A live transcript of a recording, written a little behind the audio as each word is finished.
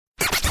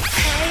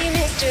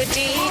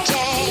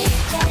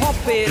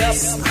it up.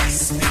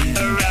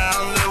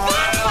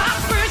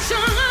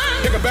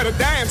 Take a better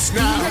dance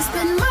now.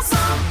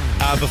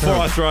 Before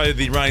I throw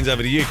the reins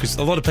over to you, because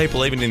a lot of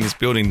people, even in this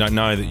building, don't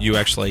know that you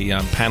actually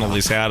panel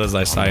this out, as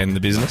they say in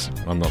the business.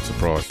 I'm not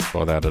surprised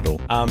by that at all.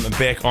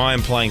 Beck, I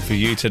am playing for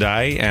you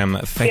today.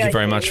 Thank you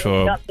very much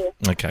for...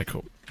 Okay,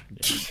 cool.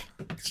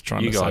 Just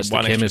trying You to guys, say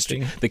one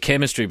the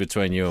chemistry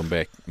between you and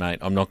Beck, mate,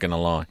 I'm not going to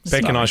lie.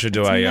 Beck and I should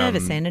do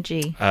Nervous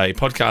energy. a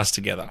podcast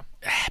together.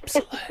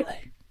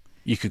 Absolutely.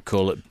 You could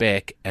call it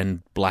Beck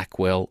and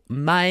Blackwell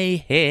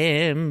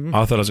Mayhem.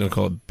 I thought I was going to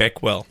call it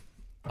Beckwell.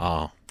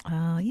 Oh.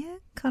 Oh, yeah,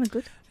 kind of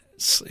good.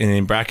 And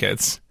in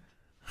brackets,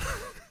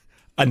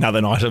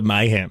 another night of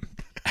mayhem.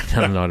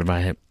 Another night of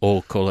mayhem.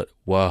 Or call it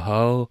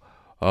Whoa-ho,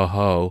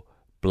 oh-ho,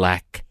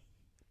 Black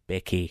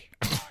Becky.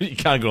 You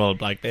can't call it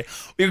Black Betty.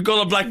 You can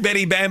call it Black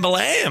Betty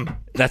Bambalam.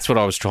 That's what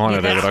I was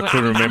trying to do, but I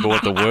couldn't remember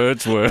what the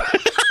words were.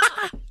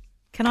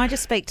 Can I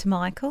just speak to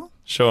Michael?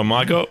 Sure,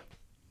 Michael.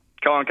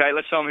 Come on, Kate,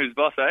 let's show them who's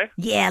boss, eh?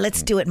 Yeah,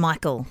 let's do it,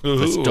 Michael.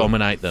 Let's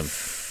dominate them.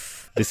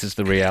 This is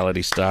the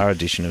reality star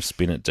edition of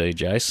Spin It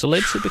DJ.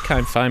 Celebs who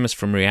became famous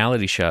from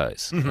reality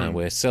shows.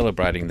 We're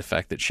celebrating the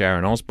fact that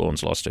Sharon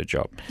Osbourne's lost her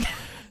job.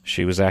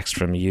 She was axed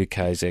from the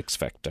UK's X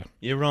Factor.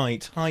 You're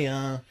right.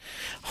 Hiya.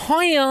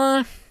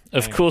 Hiya!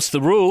 Of course,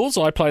 the rules.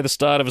 I play the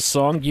start of a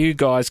song. You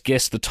guys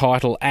guess the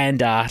title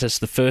and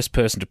artist. The first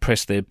person to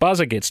press their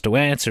buzzer gets to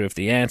answer. If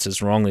the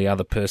answer's wrong, the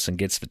other person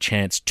gets the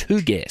chance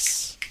to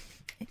guess.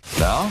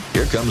 Now,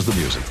 here comes the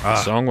music.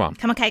 Song one.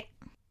 Come on, Kate.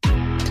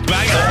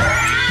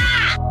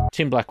 Banger.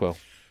 Tim Blackwell.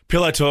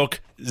 Pillow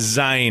Talk,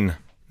 Zayn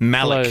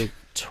Malik. Hello,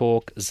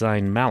 Talk,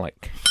 Zayn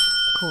Malik.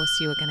 Of course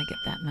you were going to get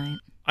that, mate.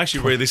 I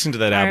actually re-listened to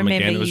that I album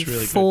remember again. It was you really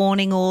good.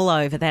 fawning all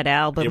over that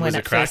album It was when a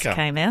it first cracker.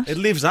 came out. It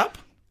lives up.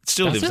 It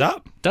still Does lives it?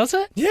 up. Does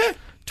it? Yeah.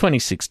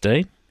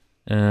 2016.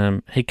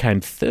 He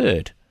came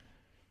third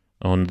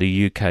on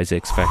the UK's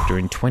X Factor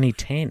in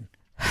 2010.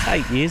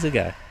 8 years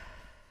ago.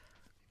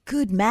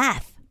 Good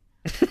math.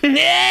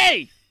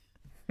 Yay!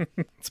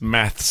 It's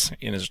maths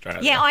in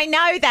Australia. Yeah, I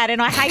know that,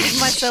 and I hated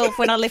myself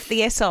when I left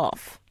the S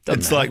off.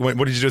 It's like, what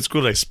did you do at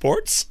school today?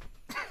 Sports?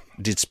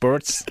 Did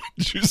sports?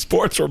 Did you do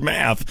sports or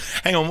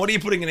math? Hang on, what are you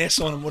putting an S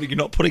on and what are you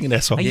not putting an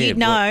S on? Oh, you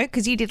know,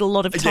 because you did a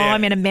lot of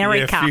time in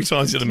America. Yeah, a few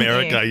times in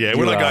America, yeah.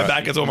 When I go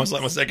back, it's almost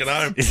like my second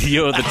home.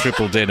 You're the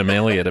triple Denham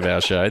Elliott of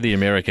our show, the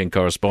American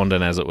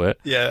correspondent, as it were.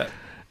 Yeah.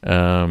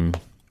 Yo,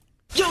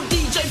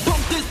 DJ,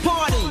 pump this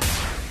party.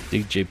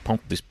 DJ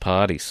Pump This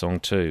Party, Song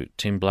 2.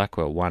 Tim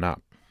Blackwell, one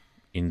up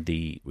in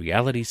the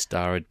Reality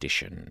Star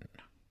edition.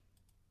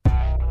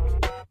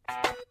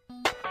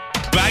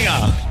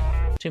 Banger.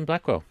 Tim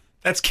Blackwell.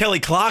 That's Kelly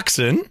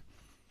Clarkson.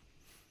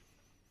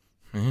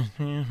 Yeah,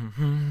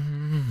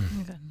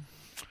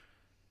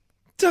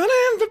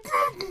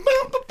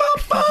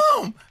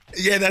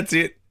 that's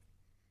it.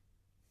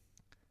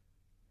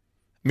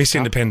 Miss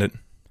Independent.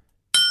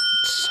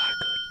 So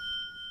good.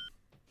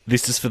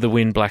 This is for the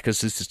win,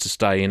 Blackers. This is to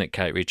stay in it,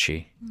 Kate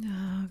Ritchie.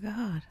 Oh,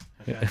 God.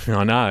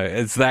 I know,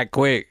 it's that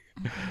quick.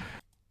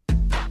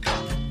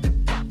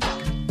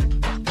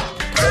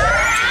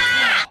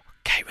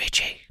 Kate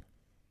Ritchie.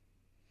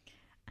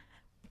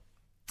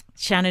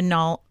 Shannon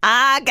Knoll,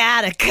 I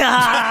got a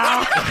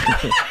car.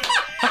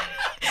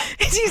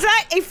 She's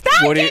like, if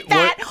they get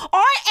that,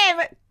 I am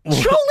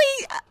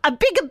truly a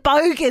bigger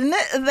bogan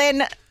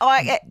than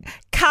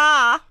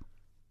car.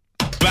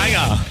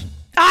 Banger.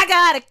 I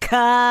got a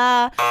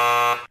car.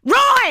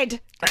 Ride.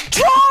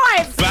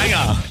 Drive.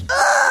 Banger.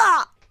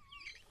 Ugh.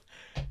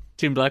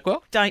 Tim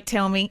Blackwell? Don't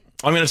tell me.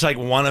 I'm going to take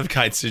one of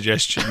Kate's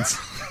suggestions.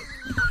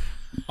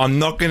 I'm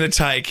not going to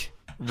take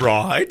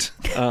ride.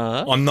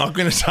 I'm not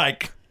going to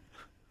take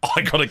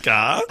I got a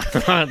car. No,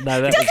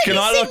 that was... Can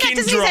I lock in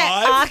drive?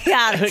 I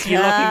got a car.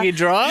 You're locking in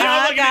drive? Yeah,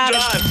 I'm looking in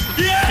drive.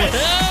 Yes!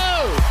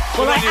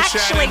 Well, I on you,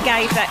 actually Shannon.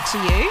 gave that to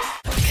you.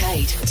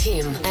 Kate,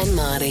 Tim, and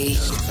Marty.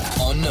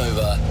 On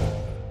Nova.